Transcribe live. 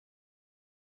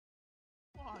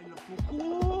จ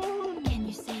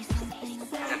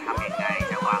ะทำยังไง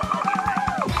จะวางเป้ายังไง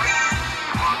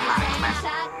มองหลังไหม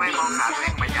ไม่มองขาตัวเอ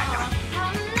งไม่อยากจะใ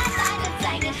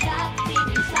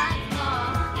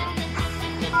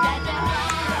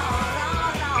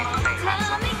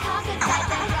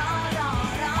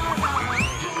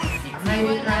ห้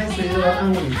พี่ค่ายซื้อรสอ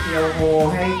งุ่นเคียวโฮ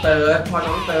ให้เติร์ดพอ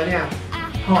น้องเติร์ดเนี่ย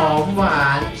หอมหวา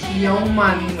นเคี้ยวมั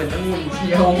นเหมือนองุ่นเคี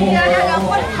ยวโฮเดี๋ยว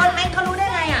คนเล็กเขารู้ได้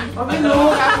ไงอ่ะเขาไม่รู้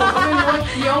ครับผมก็ไม่รู้ว่า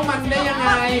เคี้ยวมันได้ยังไง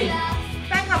แ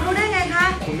ฟนคลับรู้ได้ไงคะ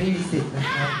ผมไม่มีสิทธิ์นะค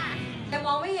รับแต่ม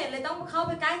องไม่เห็นเลยต้องเข้าไ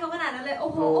ปใกล้เขาขนาดนั้นเลยโอ้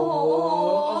โหโอ้โห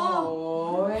โอ้โห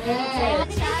พรุ่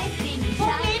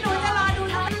งนี้หนูจะรอดู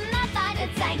นะ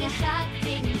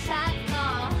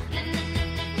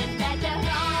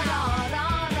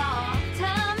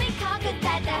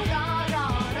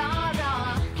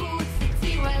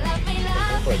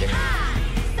เปิดยังไง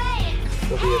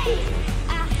ตัวพี่จะเปิดยังไง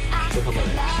จะทำอะ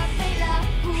ไร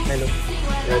ไม่รู้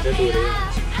เราจะดูดิ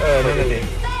นั่นน่ะดิ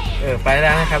ไปแ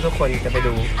ล้วนะครับทุกคนจะไป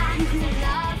ดู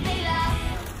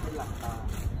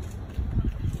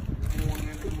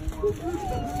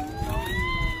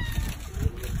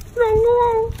น้องง่ว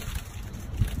ง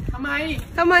ทำไ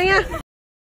มอ่ะ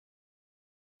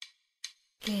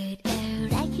เกิดอะ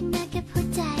ไรขึ้นมากับหัว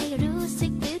ใจรู้สึ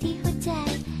กวิวที่หัวใจ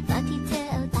ตอนที่เธอ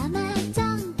เอาตามาจ้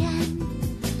องกัน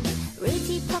หรือ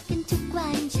ที่พบกันทุกวั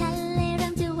นฉันเลยเริ่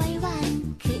มจะไว้วัน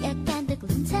คืออาการตกห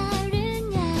ลุมเธอหรือ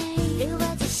ไงหรือว่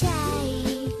าจะใช่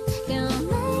ก็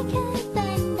ไม่เคยเป็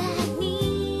นแบบนี้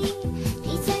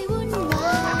ที่ใจวุ่นวา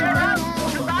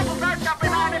ยจับเว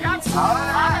ลานะครับเอาละ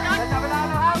นะครับจับเวลา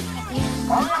นะครับ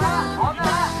พร้อมนะครับพร้อมน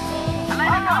ะอะไร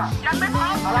นะครับยังไม่พร้อ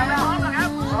มอะไรไม่พร้อมนะครับ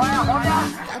พร้อมนะ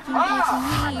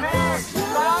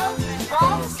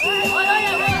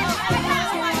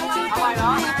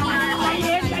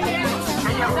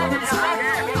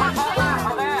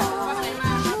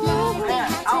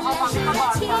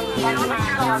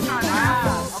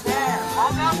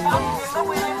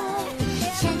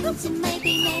จะไม่ไป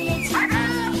ไหนเลยที่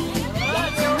นี่อยาก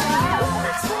จะมาบอ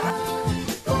กเธอ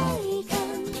ใกล้กัน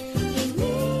อย่าง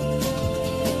นี้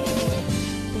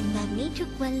เป็นแบบนี้ทุก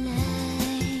วันเลย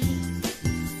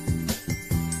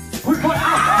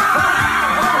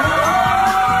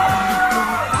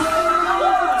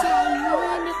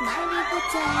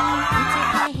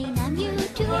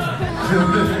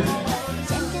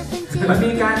มันมี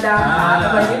การดามขาเข้า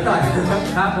ไปนิดหน่อย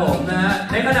ครับผมนะฮะ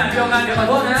ในขณะเดียวกันเดี๋ยวขอ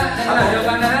โทษนะฮะในขณะเดียว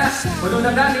กันนะฮะมาดูท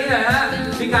างด้านนี้หน่อยฮะ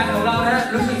พิการของเรานะฮะ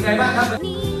รู้สึกไงบ้างครับ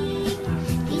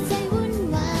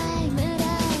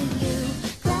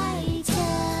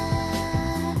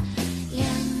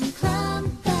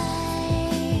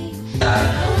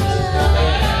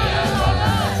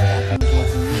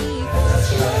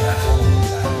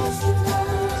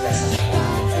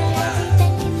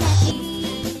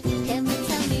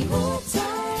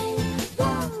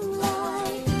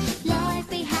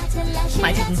หม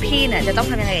ายถึงพี่เนี่ยจะต้อง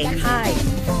ทำยังไงกับค่าย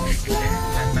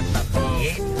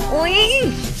อุ้ย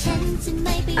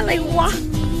อะไรวะ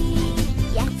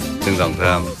1 2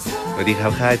 3สวัสดีครั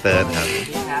บค่ายเติร์ดครับ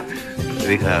สวั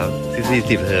สดีครับ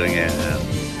40เธอเป็นไงครับ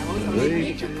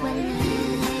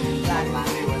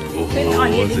โอ้โห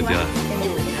สุดยอด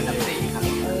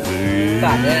ฝ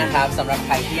ากด้วยนะครับสำหรับใค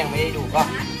รที่ยังไม่ได้ดูก็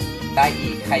ได้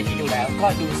อีกใครที่ดูแล้วก็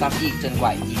ดูซ้ำอีกจนกว่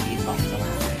า EP 2จะมา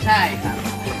ใช่ครับ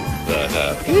ครั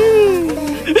บ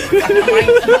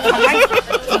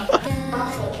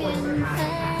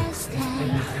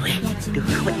ดู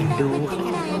เขาเอ็นดู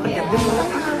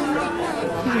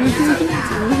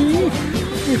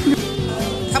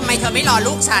ทำไมเธอไม่รอ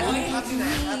ลูกฉัน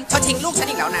เธอทิ้งลูกฉัน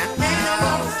อีกแล้วนะแม่น้อ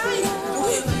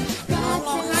ง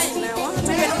ร้องไห้อีกแล้วจ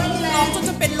ะเป็นร้องจน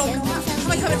จะเป็นลมแล้วอะทำไ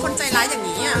มเธอเป็นคนใจร้ายอย่าง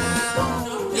นี้อ่ะ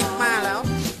รีบมาแล้ว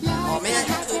อ๋อไม่ได้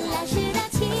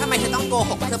ทำไมเธอต้องโก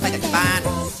หกว่าเธอไปจากที่บ้าน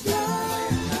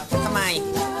ทำไม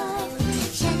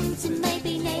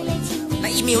แล้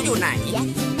วอีมิวอยู่ไหน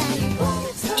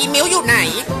อีมิวอยู่ไหน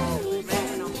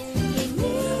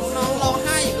น้องร้องไ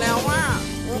ห้อีกแล้วว่า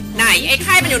ไหนไอ้ไ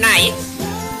ข่มันอยู่ไหน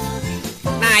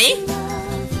ไหน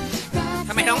ท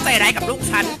ำไมน้องใจร้ายกับลูก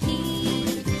ฉัน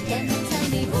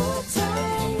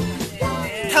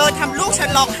เธอทำลูกฉัน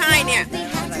ร้องไห้เนี่ย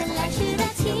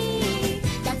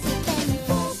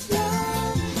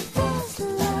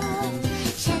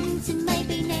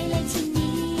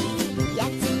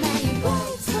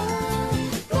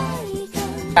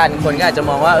คนก็อาจจะ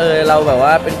มองว่าเราแบบว่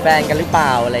าเป็นแฟนกันหรือเปล่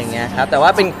าอะไรเงี้ยครับแต่ว่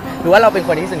าถือว่าเราเป็นค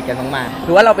นที่สนิทกันมากๆ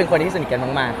ถือว่าเราเป็นคนที่สนิทกัน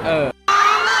มากๆ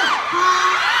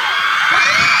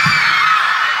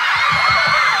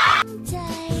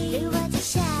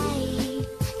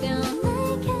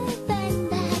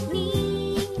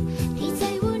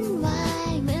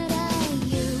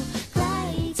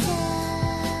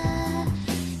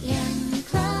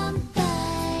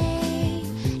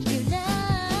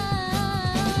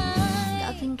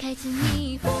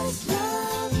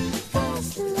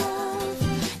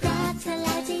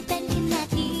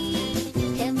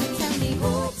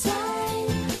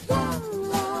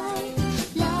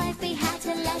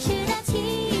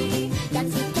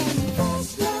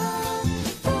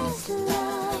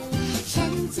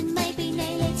จะไม่ไปไหน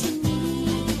เลยทีนี้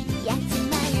อยากจะ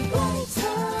มาอยู่ใกล้เธ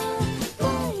อใก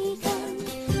ล้กัน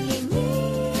อย่างนี้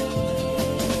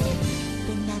เ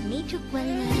ป็นแบบนี้ทุกวัน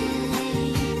เลย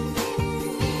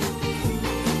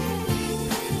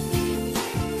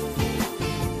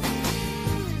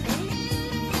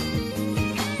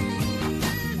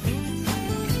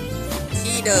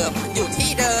ที่เดิมมันอยู่ที่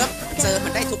เดิมเจอมั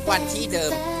นได้ทุกวันที่เดิ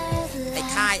มไอ้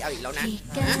ค่ายเอาอีกแล้วนะ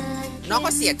น้อง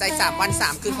ก็เสียใจ3 วัน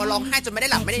 3 คืนเขาร้องไห้จนไม่ได้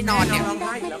หลับไม่ได้นอนเนี่ย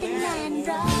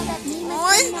โ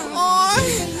อ๊ยโอ๊ย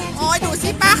โอ๊ยดูสิ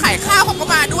ป้าขายข้าวเขาก็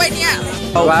มาด้วยเนี่ย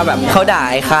เพราะว่าแบบเขาด่า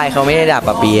ไอ้ค่ายเขาไม่ได้ด่าป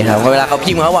ะปีครับเวลาเขา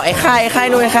พิมพ์เขาบอกไอ้ค่าย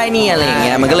นู่นไอ้ค่ายนี่อะไรอย่างเ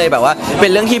งี้ยมันก็เลยแบบว่าเป็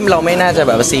นเรื่องที่เราไม่น่าจะแ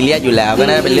บบซีเรียสอยู่แล้วก็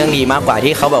น่าจะเป็นเรื่องดีมากกว่า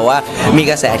ที่เขาแบบว่ามี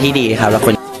กระแสที่ดีครับแล้วค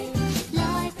น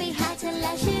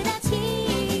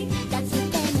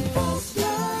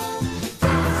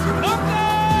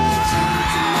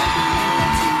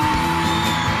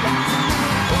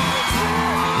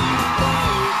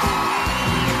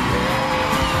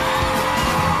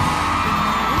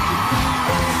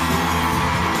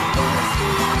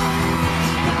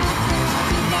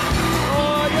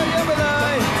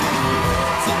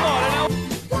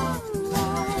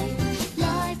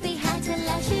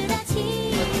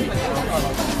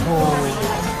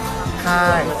ค่า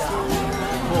ย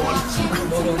อี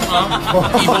โบนมั้ง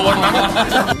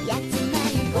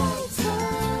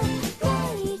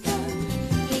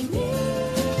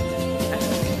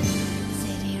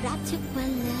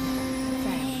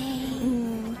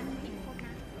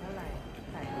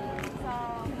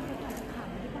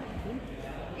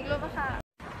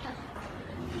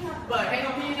เปิดให้น้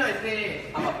องพี่หน่อยสิ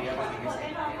เอาแบบนี้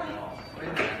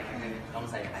ต้อง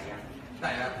ใส่ไข่ยังใส่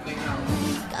แล้วไม่เอา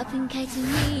ก็เพิ่งเคยจะ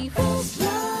มี first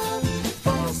love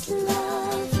first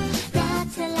love รัก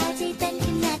เธอแล้วใจเต้นข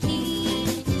นาดนี้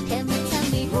แค่มันท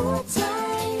ำให้หัวใจ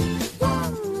ว่อ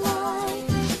งลอย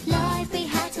ลอยไป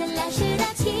หาเธอแล้วชื่อรั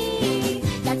กที่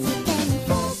รักจะเป็น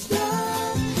first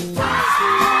love first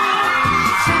love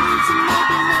ฉันจะไม่ไ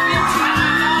ปไหนที่อยากจะมา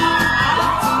อยู่ใ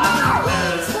กล้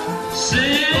เธ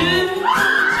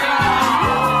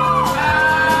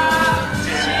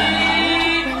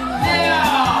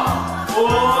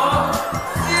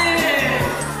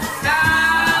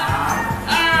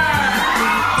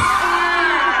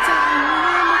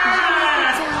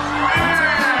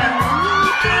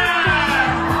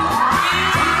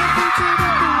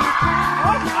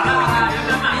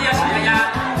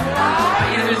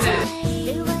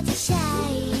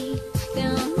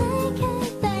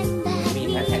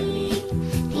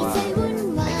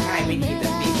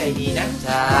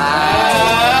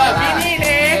พี่นี่เอ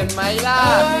งเห็นไหมล่ะ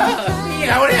พี่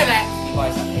เราเนี่ยแหละพี่บอย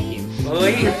สั่งให้กินเฮ้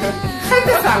ยฉัน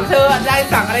จะสั่งเธอได้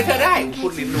สั่งอะไรเธอได้พู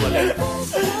ดลิ้นรัวเลย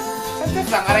ฉันจะ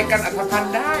สั่งอะไรกันอัตภัณ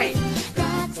ฑ์ได้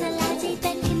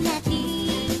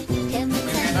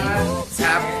ค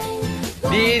รับ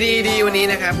ดีวันนี้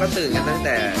นะครับก็ตื่นกันตั้งแ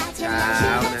ต่เช้า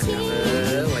นะครั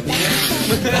บวันนี้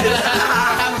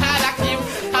ทำท่ารักยิ้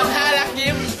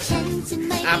ม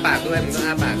อ้าปากด้วยมึงต้อง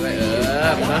อ้าปากด้วย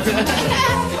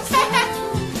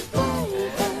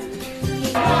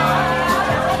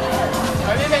ไ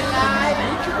ม่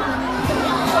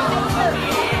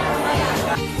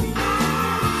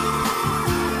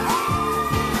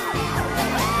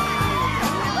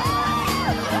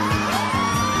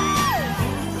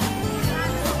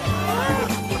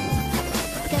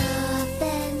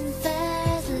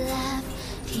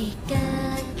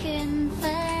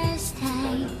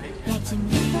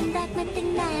เป็น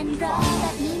ไรรอแบ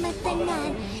บนี้มาตั้งนา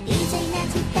นดีใจนะ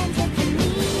ที่เป็นเธอคน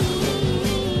นี้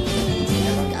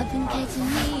ก็เพิ่งเคยจะ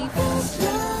มี first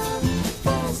love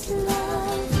first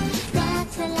love รัก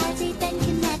เธอแล้วใจเต้นข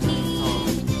นาดนี้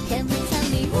แค่มันท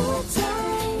ำให้หัวใจ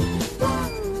ว่อ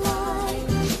งลอย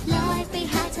ลอยไป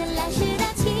หาเธอแล้วชื่อรั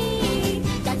กที่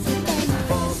รักจะเป็น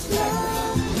first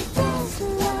love first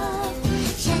love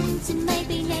ฉันจะไม่ไ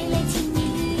ปไหนเลยที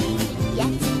นี้อยา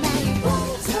กจะมาอยู่ใกล้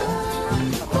เธอ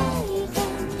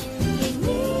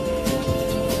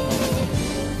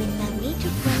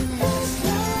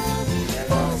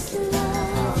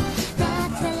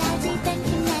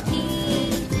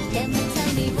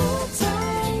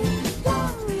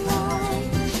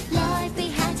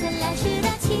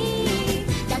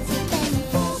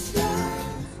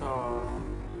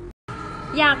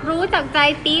อยากรู้จากใจ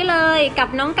ตี้เลยกับ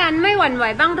น้องกันไม่หวั่นไหว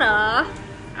บ้างเหรอ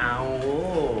เอา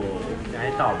จะให้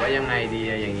ตอบว่ายังไงดี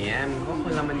อย่างเงี้ยมันก็ค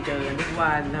นเรามันเจอกันทุก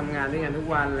วันทำงานด้วยกันทุก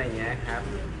วันอะไรเงี้ยครับ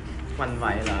หวั่นไหว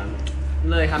เหรอ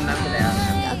เลยคำนั้นไปแล้วค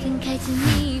รับ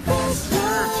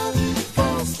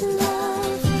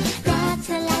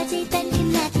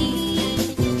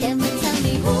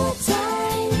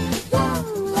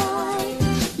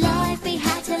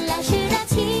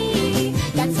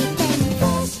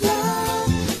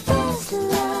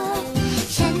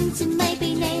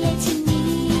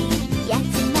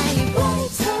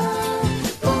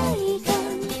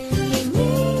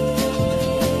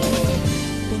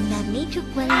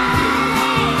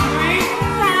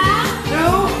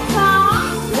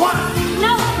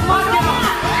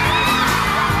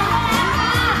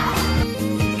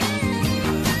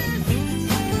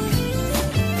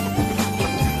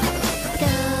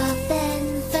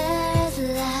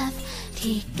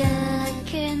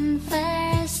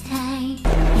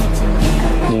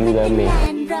Love Me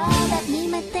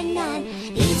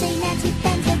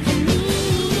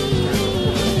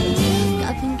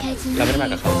เราไม่ได้มา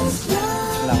กับเขา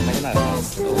เราไม่ได้มากับเ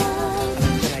ขา